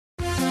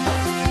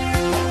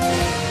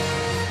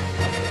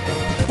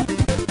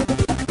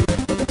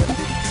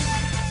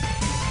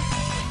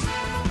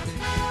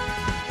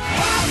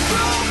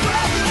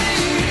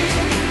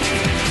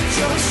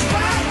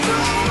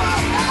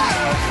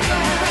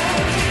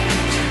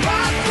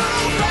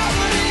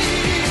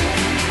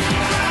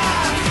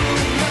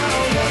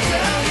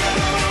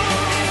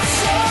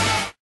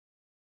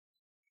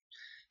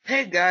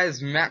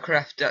Guys,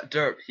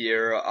 Mattcraft.derp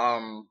here.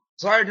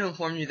 Sorry to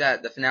inform you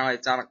that the finale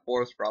of Sonic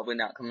 4 is probably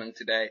not coming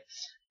today,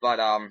 but,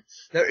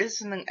 there is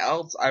something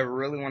else I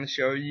really want to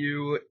show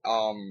you.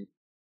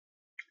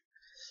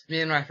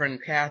 Me and my friend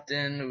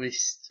Captain, we,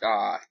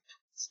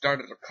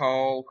 started a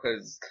call,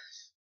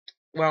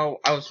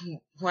 well, I was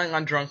playing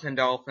on Drunken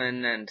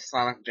Dolphin and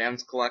Sonic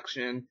Gems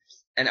Collection,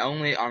 and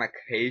only on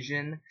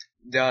occasion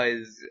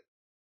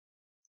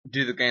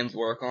do the games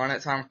work on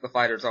it. Sonic the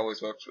Fighters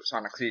always works, but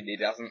Sonic CD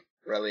doesn't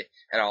really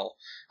at all.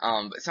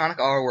 But Sonic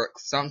R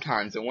works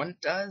sometimes, and when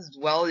it does,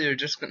 well, you're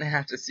just gonna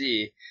have to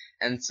see.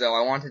 And so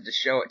I wanted to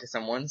show it to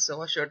someone,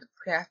 so I showed it to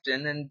the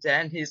Captain, and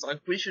then he's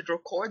like, we should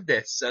record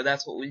this, so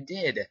that's what we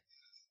did.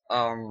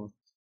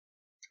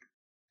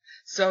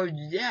 So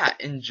yeah,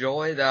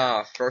 enjoy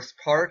the first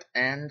part,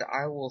 and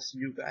I will see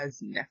you guys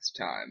next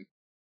time.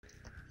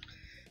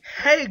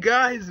 Hey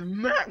guys,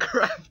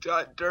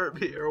 Mattcraft.derp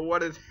here.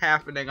 What is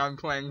happening? I'm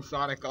playing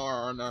Sonic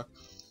R on a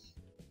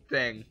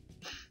thing.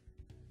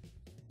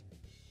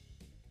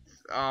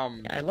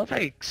 I love how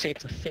you say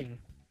it's a thing.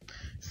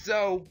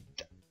 So,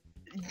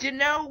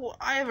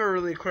 I have a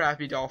really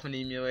crappy Dolphin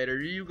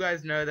emulator. You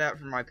guys know that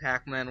from my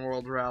Pac-Man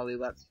World Rally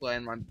Let's Play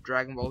and my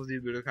Dragon Ball Z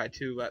Budokai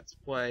 2 Let's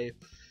Play.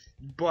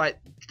 But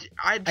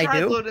I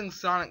tried loading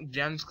Sonic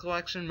Gems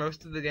Collection.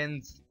 Most of the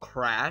games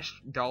crash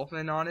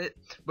Dolphin on it,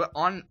 but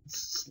on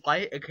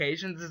slight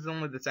occasions, this is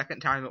only the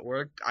second time it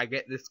worked. I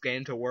get this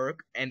game to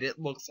work, and it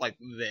looks like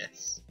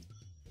this.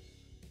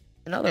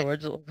 In other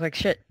words, it looks like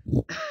shit.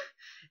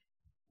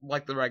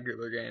 Like the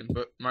regular game,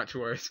 but much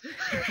worse.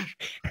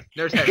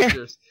 No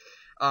textures.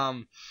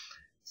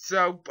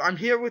 So I'm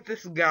here with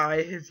this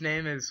guy. His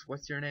name is,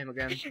 what's your name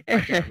again? I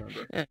can't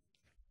remember.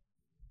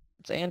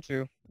 It's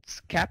Andrew. It's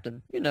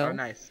Captain. You know. Oh,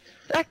 nice.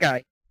 That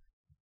guy.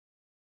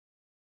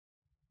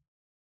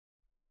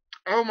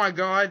 Oh my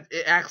god,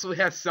 it actually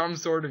has some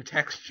sort of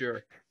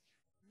texture.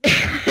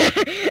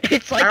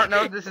 It's like, I don't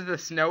know if this is the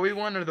snowy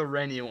one or the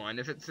rainy one.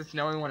 If it's the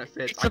snowy one, it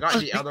fits. I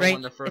got the other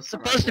one the first time.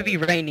 It's supposed to be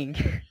raining.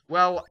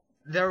 Well,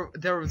 there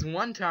was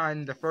one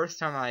time, the first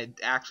time I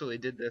actually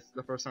did this,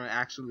 the first time I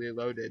actually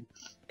loaded.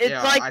 It's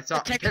yeah, like I saw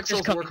the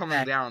textures pixels were coming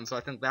back. down, so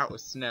I think that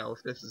was snow.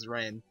 If this is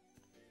rain,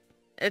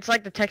 it's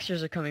like the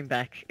textures are coming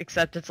back,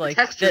 except it's like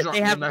textures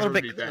they have a little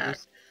bit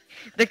colors.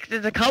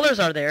 The colors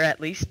are there at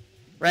least,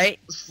 right?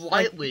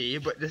 Slightly,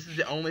 but this is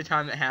the only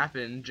time it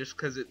happened, just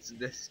because it's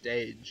this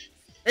stage.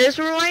 This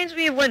reminds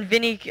me of when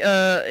Vinny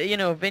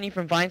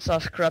from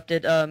Vinesauce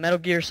corrupted Metal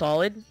Gear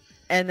Solid,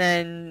 and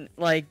then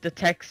like the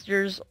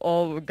textures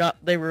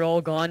they were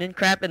all gone and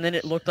crap, and then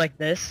it looked like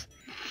this.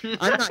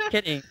 I'm not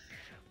kidding.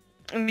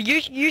 I mean,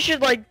 you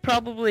should like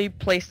probably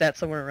place that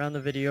somewhere around the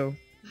video,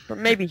 or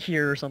maybe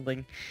here or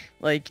something.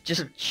 Like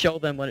just show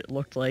them what it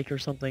looked like or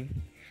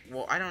something.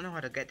 Well, I don't know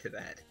how to get to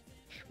that.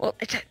 Well,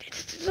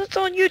 it's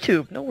on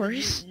YouTube. No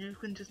worries. You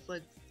can just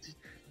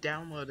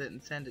download it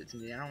and send it to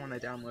me. I don't want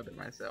to download it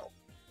myself.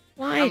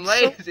 Why? I'm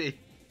lazy.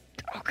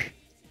 Okay.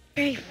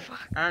 Hey,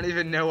 fuck. I don't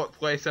even know what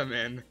place I'm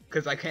in,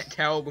 because I can't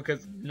tell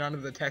because none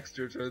of the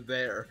textures are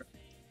there.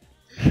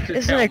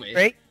 Isn't it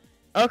great?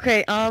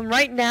 Okay,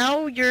 right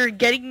now you're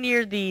getting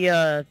near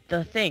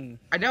the thing.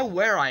 I know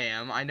where I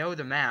am, I know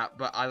the map,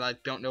 but I,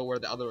 don't know where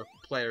the other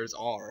players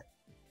are.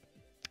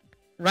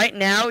 Right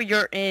now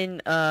you're in,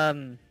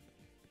 I'm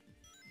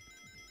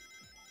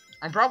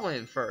probably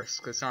in first,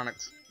 because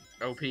Sonic's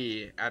OP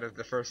out of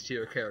the first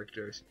tier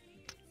characters.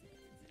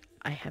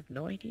 I have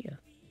no idea.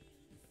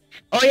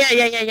 Oh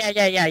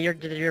yeah.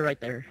 You're right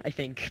there. I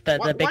think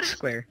the big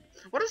square.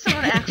 What if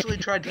someone actually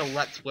tried to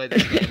let's play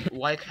this game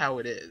like how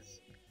it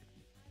is?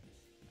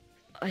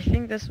 I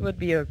think this would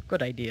be a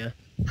good idea.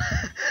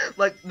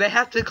 They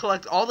have to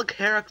collect all the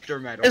character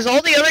medals. Is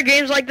all the other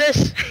games like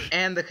this?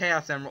 And the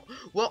Chaos Emerald.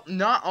 Well,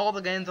 not all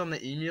the games on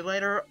the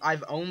emulator.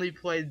 I've only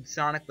played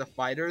Sonic the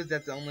Fighters.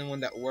 That's the only one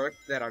that worked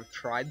that I've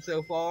tried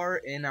so far.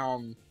 In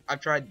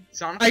I've tried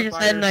Sonic the Fighters. I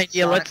just had an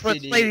idea. Sonic Let's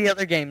CD, play the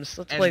other games.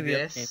 Let's play the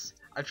other games.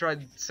 I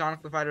tried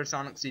Sonic the Fighter,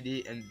 Sonic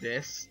CD, and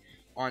this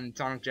on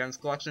Sonic Gems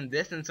Collection.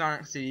 This and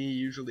Sonic CD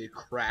usually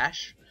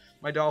crash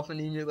my Dolphin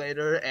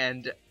emulator,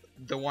 and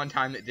the one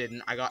time it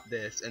didn't, I got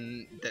this,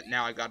 and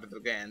now I got it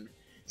again.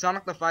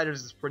 Sonic the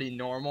Fighters is pretty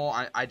normal.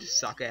 I just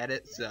suck at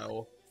it,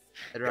 so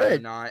I'd rather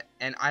not.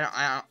 And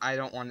I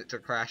don't want it to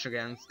crash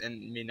again,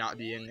 and me not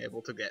being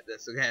able to get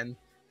this again.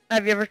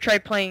 Have you ever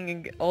tried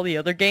playing all the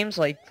other games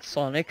like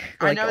Sonic?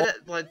 I know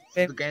that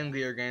the Game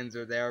Gear games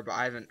are there, but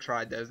I haven't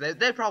tried those.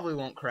 They probably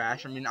won't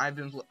crash. I mean,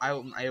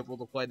 I'm able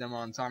to play them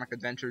on Sonic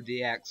Adventure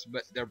DX,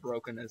 but they're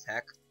broken as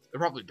heck. They're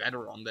probably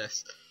better on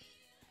this.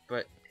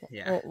 But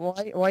yeah. Well,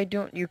 why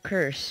don't you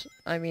curse?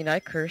 I mean, I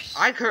curse.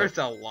 I curse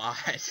a lot.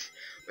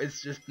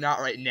 It's just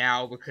not right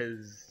now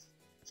because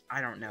I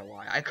don't know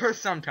why. I curse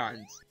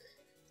sometimes.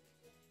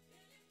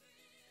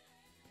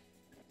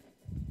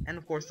 And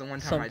of course, the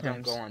one time I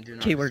don't go on Do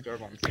Not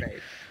Disturb on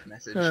safe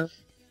message.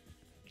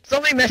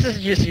 Somebody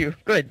messages you.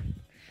 Good.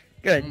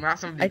 Good. When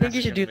somebody I think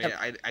you should do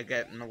messaging me, I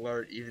get an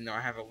alert, even though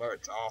I have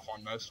alerts off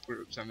on most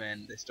groups I'm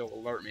in. They still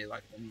alert me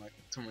like when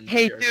someone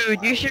Hey, shares a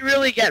dude, you file should with me.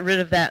 really get rid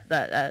of that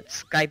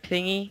Skype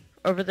thingy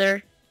over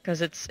there,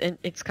 cause it's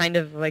kind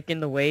of like in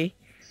the way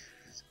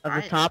of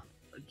the top.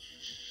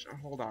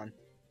 Hold on.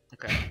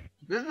 Okay.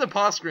 This is a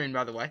pause screen,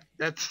 by the way.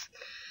 That's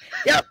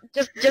Yep,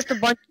 just a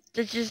bunch,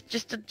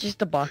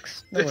 just a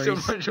box. No just a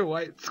worries. bunch of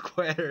white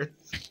squares.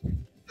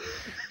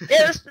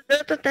 Yeah,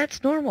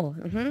 that's normal.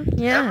 Yeah,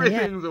 yeah.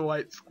 Everything's a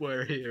white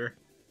square here.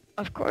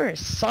 Of course,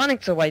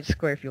 Sonic's a white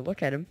square if you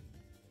look at him.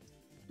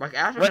 Like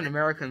African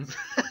Americans.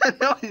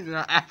 No, he's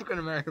not. African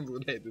Americans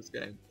would hate this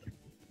game.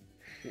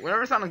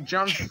 Whenever Sonic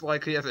jumps,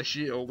 like he has a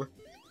shield.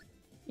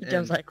 He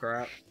jumps And like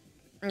crap.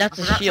 that's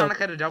I a forgot shield. Sonic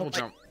had a double Oh my-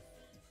 jump.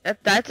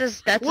 That's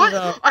his. What?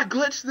 I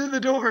glitched through the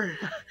door.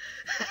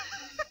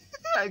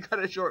 I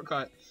got a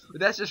shortcut. But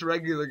that's just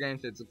regular game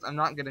physics. I'm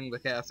not getting the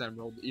Chaos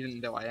Emerald,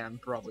 even though I am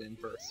probably in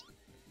first.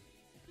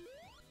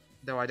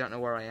 Though I don't know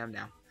where I am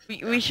now.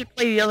 We should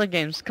play the other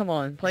games. Come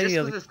on, play Just the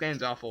 'cause other. this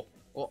game's awful.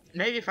 Well,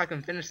 maybe if I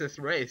can finish this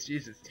race.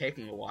 Jeez, it's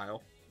taking a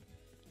while.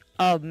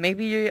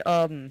 Maybe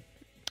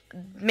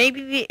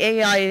maybe the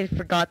AI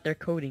forgot their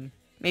coding.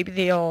 Maybe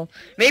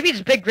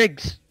it's big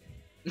rigs.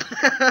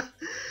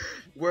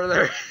 Where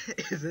there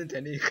isn't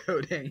any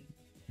coding.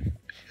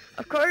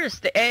 Of course,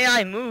 the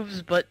AI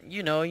moves, but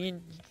you know,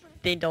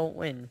 they don't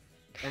win.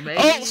 Or maybe...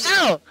 Oh,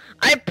 hell!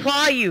 I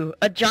applaud you!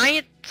 A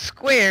giant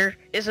square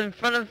is in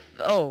front of...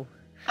 Oh.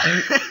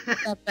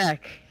 Step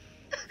back.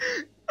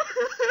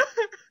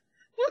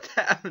 What's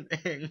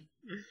happening?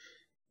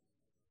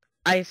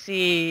 I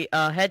see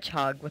a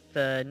hedgehog with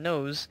the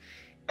nose,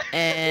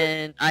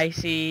 and I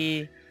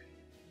see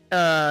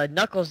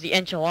Knuckles the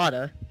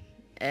enchilada,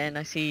 and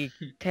I see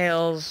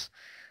Tails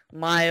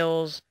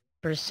miles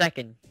per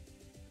second.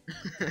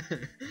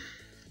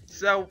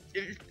 So,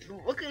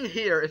 looking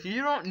here, if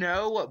you don't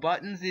know what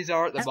buttons these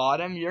are at the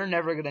bottom, you're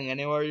never getting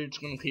anywhere. You're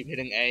just going to keep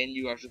hitting A, and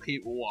you have to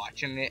keep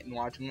watching it and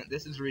watching it.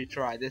 This is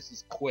retry. This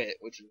is quit,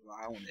 which is what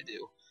I want to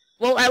do.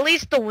 Well, at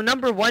least the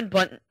number one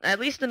button, at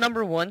least the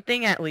number one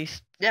thing, at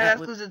least. Yeah,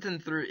 that's because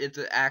it's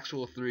an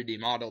actual 3D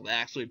model. They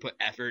actually put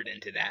effort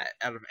into that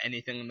out of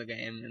anything in the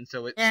game, and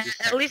so it's Yeah,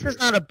 just at least it's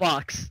not a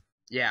box.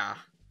 Yeah.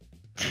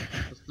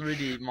 The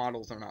 3D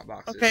models are not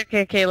boxes.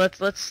 Okay,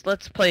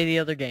 let's play the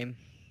other game.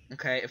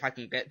 Okay, if I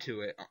can get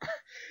to it,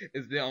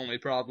 is the only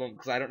problem,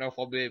 because I don't know if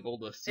I'll be able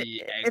to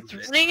see It's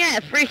exit. running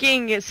at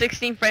freaking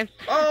 16 frames.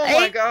 Oh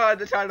my god,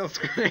 the title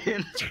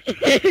screen!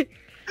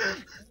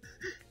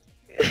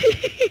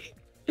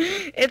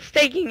 It's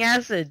taking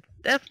acid.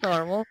 That's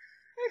normal.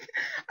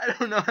 I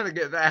don't know how to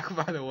get back,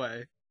 by the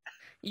way.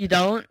 You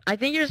don't? I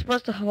think you're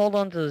supposed to hold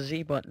on to the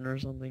Z button or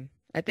something.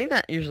 I think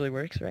that usually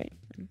works, right?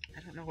 I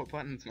don't know what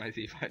button's my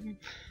Z button.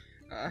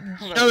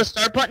 You know the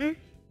start button?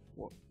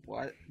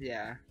 What?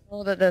 Yeah.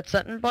 Oh, that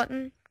button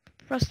button?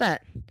 Press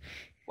that.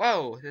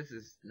 Whoa, this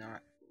is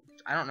not...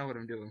 I don't know what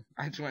I'm doing.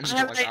 I just went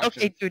into like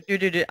Okay, options.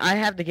 dude, I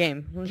have the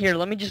game. Here,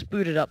 let me just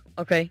boot it up.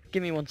 Okay,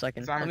 give me 1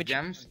 second. Let me Sonic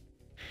Gems?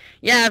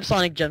 Yeah, I have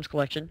Sonic Gems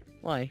collection.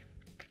 Why?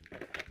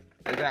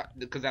 Is that...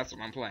 because that's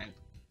what I'm playing.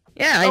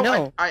 Yeah, I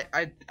know.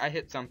 I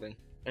hit something.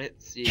 I hit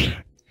C.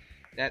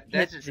 That's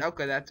just... C.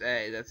 Okay, that's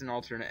A. That's an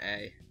alternate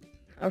A.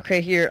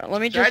 Okay, here,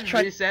 let me Should I just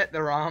try... reset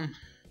the ROM?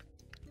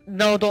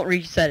 No, don't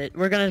reset it.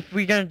 We're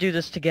gonna do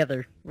this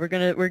together. We're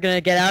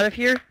gonna get out of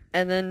here,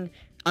 and then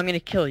I'm gonna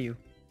kill you.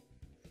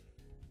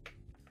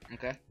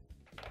 Okay.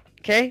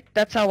 Okay?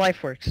 That's how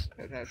life works.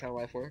 That's how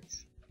life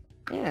works.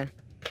 Yeah.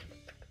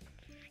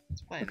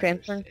 Let's play Okay,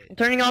 another I'm stage.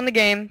 turning on the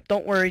game.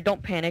 Don't worry,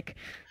 don't panic.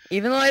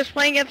 Even though I was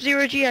playing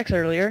F-Zero GX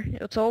earlier,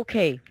 it's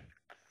okay.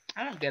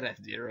 I don't get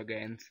F-Zero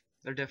games.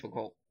 They're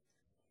difficult.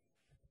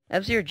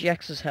 F-Zero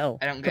GX is hell.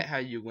 I don't get how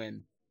you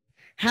win.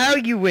 How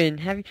you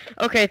win?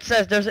 Okay, it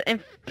says there's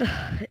an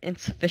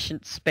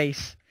insufficient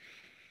space.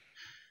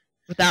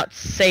 Without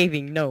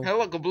saving, no. Hey,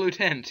 look, a blue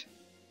tent.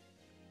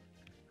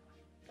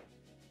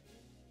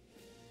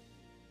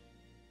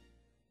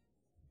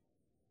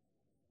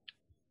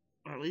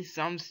 Or at least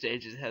some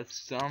stages have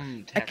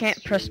some textures. I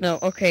can't press no.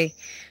 Okay.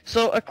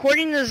 So,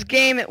 according to this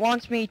game, it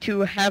wants me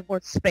to have more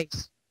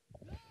space.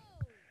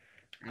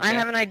 I Okay.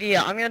 have an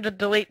idea. I'm gonna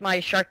delete my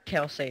Shark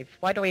Tale save.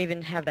 Why do I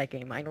even have that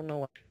game? I don't know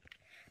why.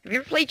 Have you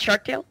ever played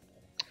Shark Tale?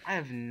 I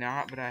have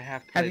not, but I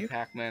have Have played you?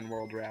 Pac-Man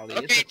World Rally.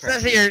 Okay, It's a it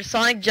says crappy- here,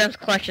 Sonic Gems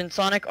Collection,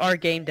 Sonic R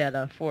Game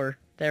Data 4.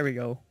 There we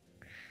go.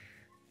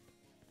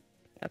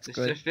 That's Just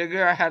good. to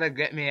figure out how to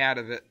get me out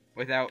of it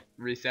without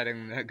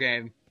resetting the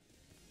game.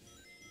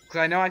 Because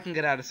I know I can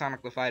get out of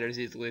Sonic the Fighters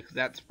easily, because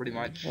that's pretty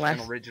much an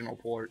Last- original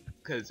port,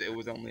 because it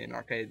was only in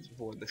arcades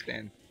before this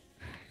game.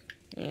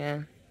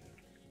 Yeah.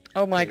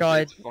 Oh my It's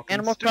god. fucking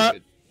Animal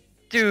stupid.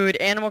 Dude,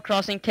 Animal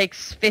Crossing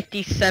takes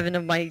 57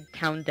 of my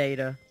town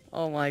data.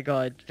 Oh my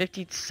god.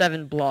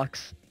 57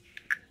 blocks.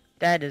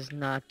 That is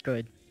not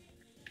good.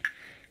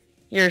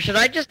 Here, should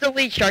I just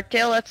delete Shark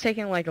Tale? That's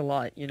taking like a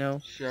lot, you know?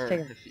 Sure,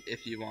 Take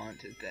if you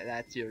want.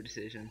 That's your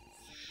decision.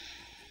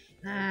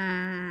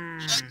 Hmm.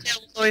 Shark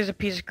Tale is always a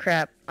piece of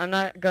crap. I'm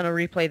not gonna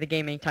replay the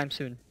game anytime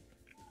soon.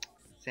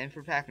 Same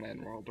for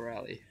Pac-Man World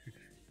Rally.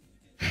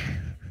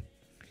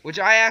 Which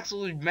I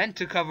actually meant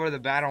to cover the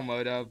battle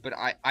mode of, but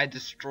I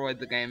destroyed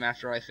the game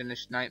after I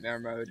finished Nightmare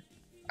mode.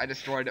 I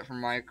destroyed it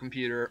from my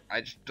computer. I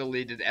just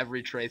deleted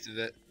every trace of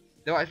it.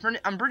 Though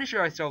I'm pretty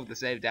sure I still have the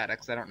save data,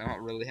 because I don't know how I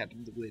really had to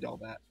delete all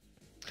that.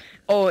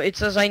 Oh, it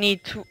says I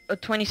need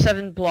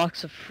 27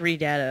 blocks of free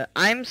data.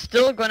 I'm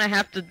still gonna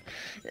have to...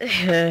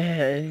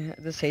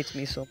 This hates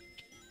me so.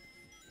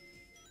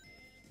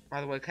 By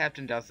the way,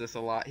 Captain does this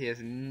a lot. He has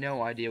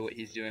no idea what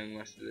he's doing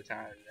most of the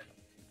time.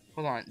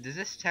 Hold on, does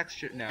this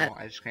texture... No,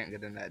 I just can't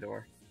get in that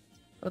door.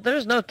 Well,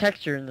 there's no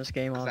texture in this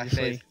game, I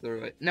obviously. phased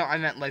through it. No, I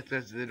meant like,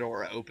 does the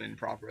door open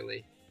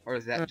properly? Or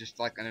is that just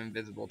like an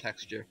invisible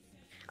texture?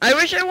 I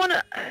wish I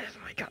wanna... Oh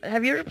my god,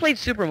 have you ever played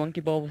Super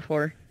Monkey Ball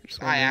before?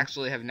 I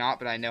actually have not,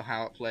 but I know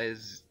how it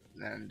plays.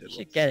 And You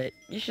should get it.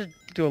 You should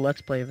do a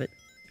Let's Play of it.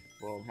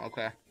 Well,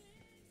 okay.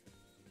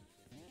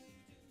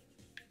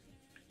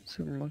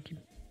 Super Monkey.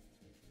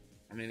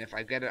 I mean, if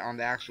I get it on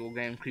the actual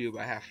GameCube,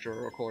 I have to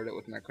record it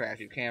with my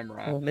crappy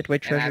camera. Well, Midway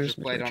and I have Treasures.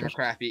 to play it on a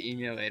crappy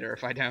emulator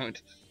if I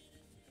don't.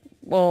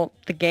 Well,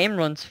 the game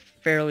runs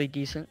fairly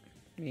decent.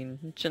 I mean,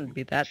 it shouldn't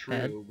be that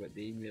bad. True, but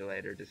the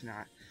emulator does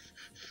not.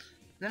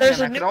 There's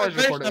a I could new always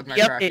version record it of with my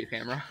the crappy update.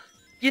 camera.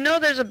 You know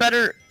there's a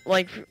better,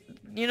 like,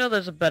 you know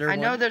there's a better I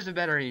one. know there's a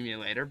better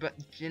emulator, but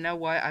you know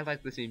what? I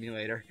like this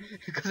emulator.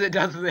 Because it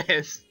does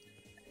this.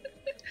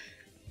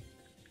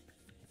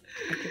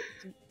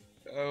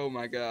 Oh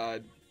my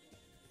god.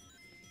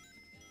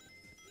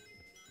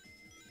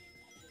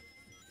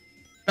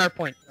 Star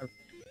Point.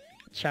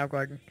 Chow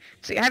Garden.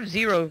 See, I have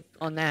 0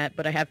 on that,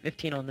 but I have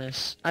 15 on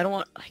this. I don't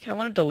want, like, I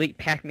want to delete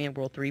Pac-Man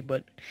World 3,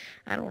 but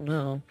I don't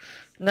know.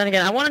 And then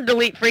again, I want to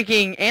delete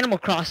freaking Animal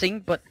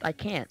Crossing, but I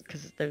can't,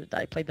 because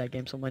I played that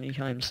game so many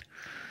times.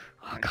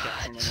 Oh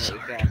god, it's so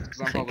hard.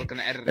 I'm probably going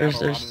to edit out a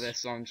lot of this,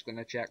 so I'm just going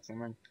to check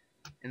something.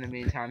 In the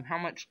meantime, how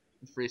much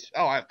free space?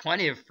 Oh, I have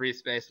plenty of free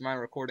space. My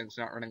recording's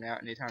not running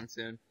out anytime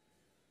soon.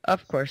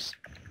 Of course.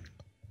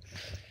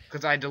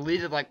 Because I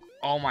deleted, like,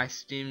 all my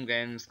Steam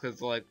games,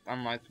 because, like,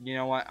 I'm like, you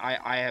know what,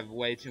 I have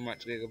way too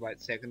much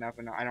gigabytes taken up,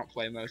 and I don't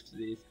play most of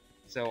these,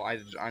 so I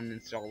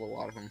uninstalled a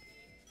lot of them.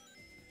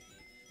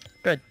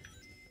 Good.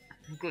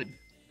 Good.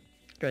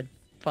 Good.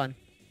 Fun.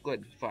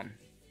 Good. Fun.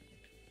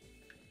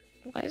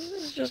 Why is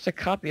this just a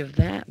copy of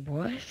that?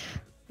 What?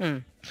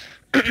 I'm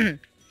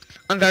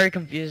very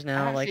confused I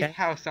now, don't like, see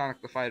how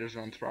Sonic the Fighters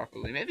runs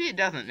properly. Maybe it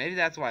doesn't. Maybe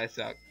that's why I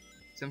suck.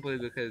 Simply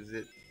because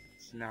it's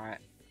not...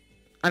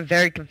 I'm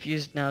very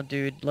confused now,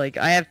 dude. Like,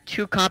 I have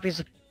 2 copies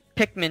of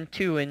Pikmin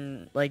 2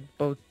 in, like,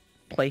 both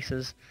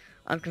places.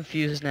 I'm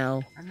confused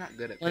now. I'm not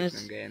good at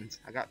Pikmin games.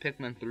 I got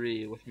Pikmin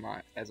 3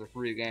 as a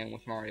free game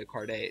with Mario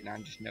Kart 8, and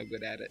I'm just no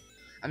good at it.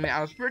 I mean, I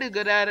was pretty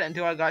good at it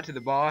until I got to the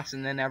boss,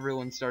 and then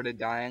everyone started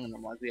dying, and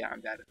I'm like, yeah,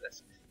 I'm bad at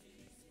this.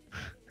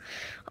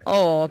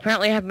 Oh,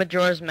 apparently I have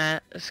Majora's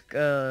Mask,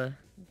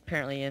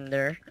 apparently in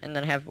there. And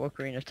then I have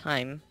Ocarina of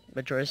Time.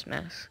 Majora's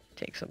Mask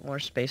takes up more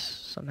space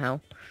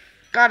somehow.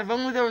 God, if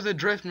only there was a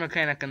drift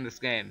mechanic in this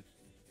game.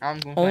 I'm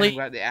complaining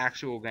about the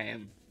actual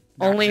game.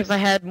 Only if I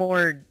had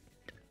more...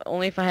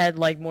 Only if I had,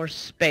 like, more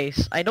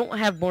space. I don't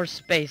have more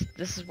space.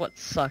 This is what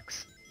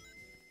sucks.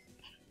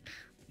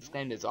 This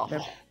game is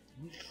awful.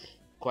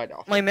 Quite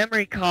awful. My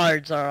memory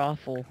cards are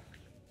awful.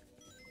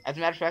 As a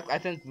matter of fact, I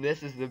think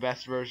this is the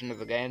best version of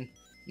the game.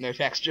 No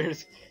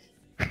textures.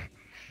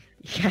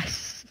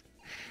 Yes.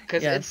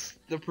 Because it's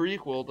the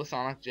prequel to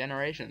Sonic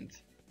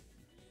Generations.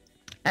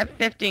 I have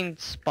 15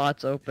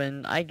 spots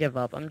open. I give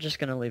up. I'm just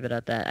gonna leave it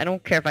at that. I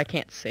don't care if I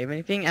can't save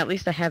anything. At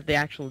least I have the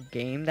actual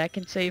game that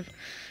can save.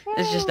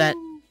 It's just that...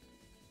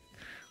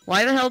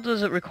 Why the hell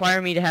does it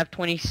require me to have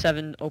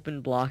 27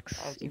 open blocks?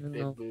 That was a even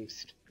big though...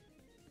 boost.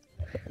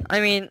 I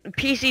mean,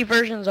 PC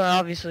versions are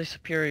obviously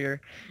superior.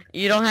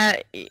 You don't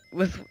have...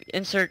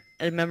 Insert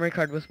a memory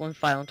card with 1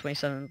 file and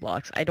 27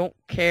 blocks. I don't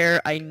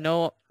care. I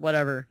know...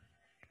 Whatever.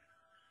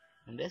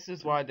 And this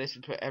is why they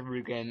should put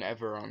every game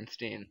ever on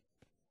Steam.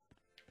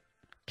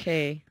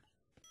 Okay.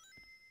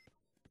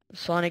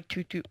 Sonic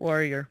Toot Toot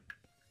Warrior.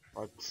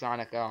 Or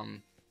Sonic,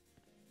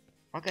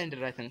 what game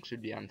did I think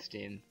should be on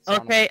Steam?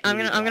 Okay, I'm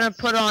gonna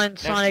put on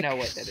Sonic... No,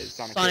 wait, that is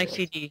Sonic Heroes.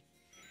 CD.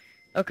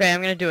 Okay,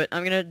 I'm gonna do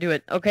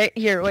it. Okay,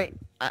 here, wait.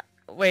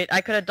 Wait,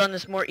 I could have done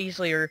this more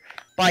easily or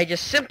by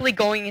just simply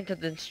going into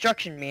the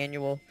instruction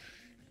manual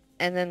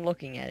and then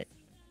looking at it.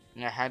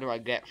 Now, how do I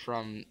get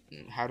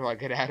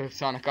out of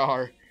Sonic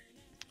R?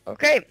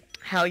 Okay,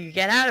 how you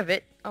get out of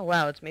it. Oh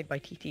wow, it's made by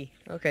TT.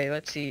 Okay,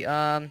 let's see.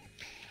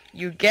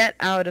 You get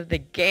out of the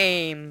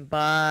game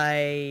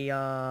by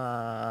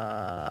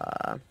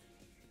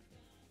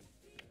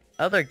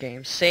other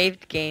games,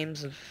 saved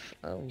games of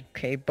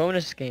okay,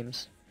 bonus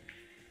games.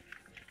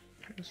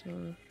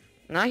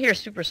 Now I hear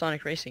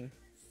Supersonic Racing.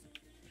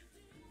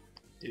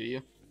 Do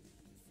you?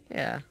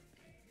 Yeah.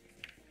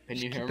 Can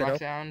you hear my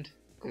sound?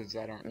 Because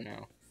I don't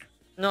know.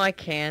 No, I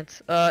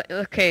can't.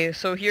 Okay,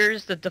 so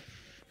here's the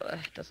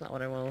that's not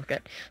what I want to look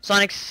at.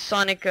 Sonic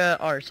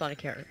R,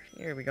 Sonic Hair.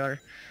 Here we go.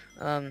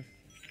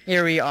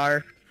 Here we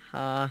are.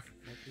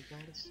 We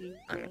got a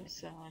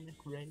supersonic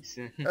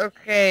racing.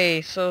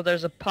 Okay, so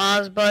there's a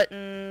pause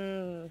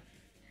button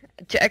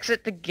to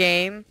exit the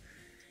game.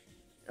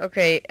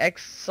 Okay,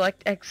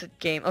 select exit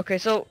game. Okay,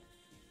 so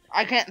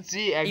I can't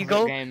see exit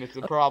go- game. It's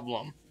a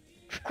problem.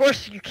 of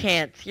course you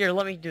can't. Here,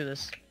 let me do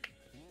this.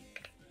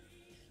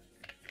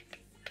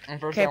 And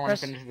first, Okay, I want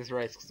press- to finish this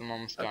race because I'm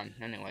almost done.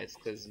 Anyways,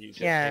 because you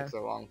just Yeah. take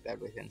so long with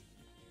everything.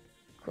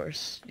 Of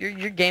course, your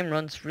game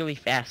runs really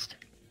fast.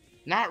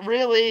 Not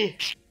really.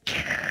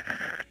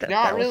 That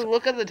Not was- really.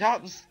 Look at the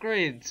top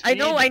screen. I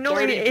know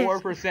it is.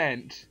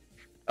 34%.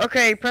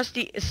 Okay, press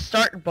the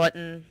start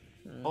button.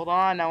 Hold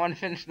on, I want to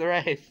finish the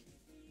race.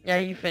 Yeah,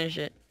 you finish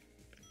it.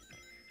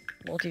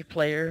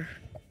 Multiplayer.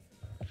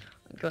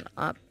 Go to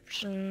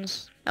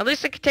options. At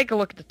least I could take a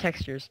look at the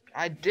textures.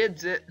 I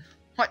did it.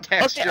 What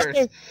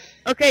textures?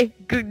 Okay,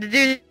 good,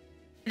 dude,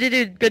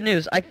 good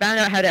news. I found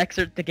out how to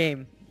exit the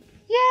game.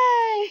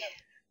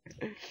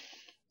 Yay!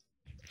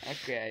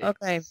 Okay.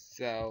 Okay.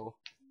 So.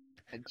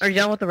 Are you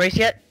done with the race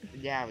yet?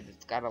 Yeah, but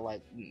it's gotta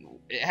like.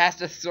 It has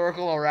to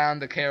circle around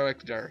the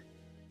character.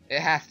 It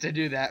has to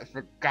do that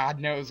for God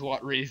knows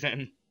what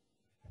reason.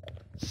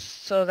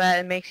 So that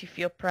it makes you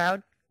feel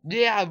proud?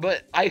 Yeah,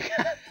 but I.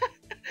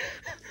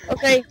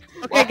 Okay,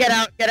 Why- get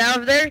out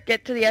of there,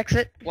 get to the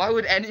exit. Why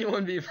would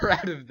anyone be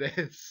proud of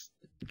this?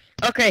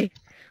 Okay,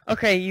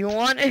 you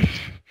want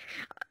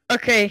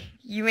okay,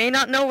 you may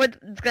not know what's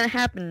gonna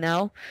happen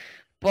now,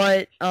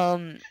 but, tell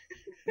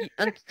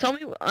me,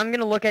 I'm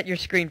gonna look at your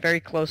screen very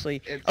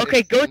closely.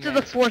 Okay, go to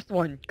the fourth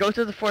one,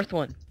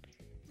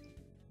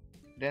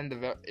 Then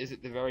is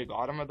it the very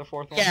bottom of the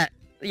fourth one?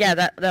 Yeah,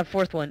 that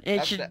fourth one. It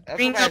That's should that's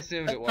bring what I up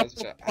assumed a it was,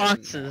 couple but I didn't know.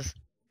 boxes.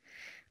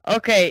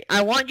 Okay,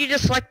 I want you to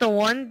select the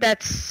one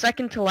that's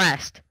second to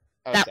last.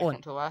 Oh, that second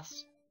one. to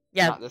last?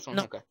 Yeah, Not this one?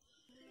 no, Okay.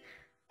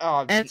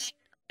 Oh, and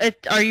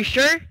are you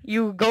sure?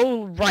 You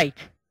go right.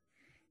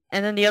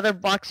 And then the other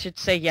box should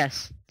say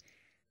yes.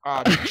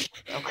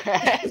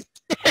 okay.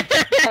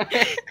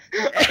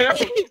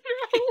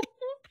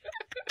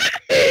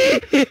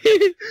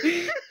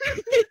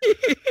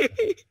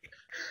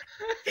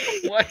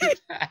 What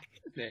is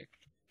happening?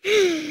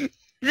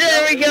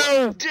 There we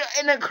go!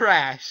 And it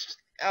crashed.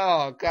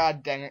 Oh,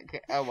 god dang it.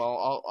 Oh,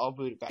 well, I'll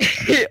boot it back.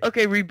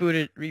 Okay, reboot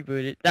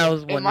it. That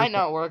was wonderful. It might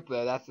not work,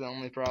 though. That's the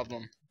only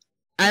problem.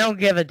 I don't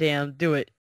give a damn. Do it.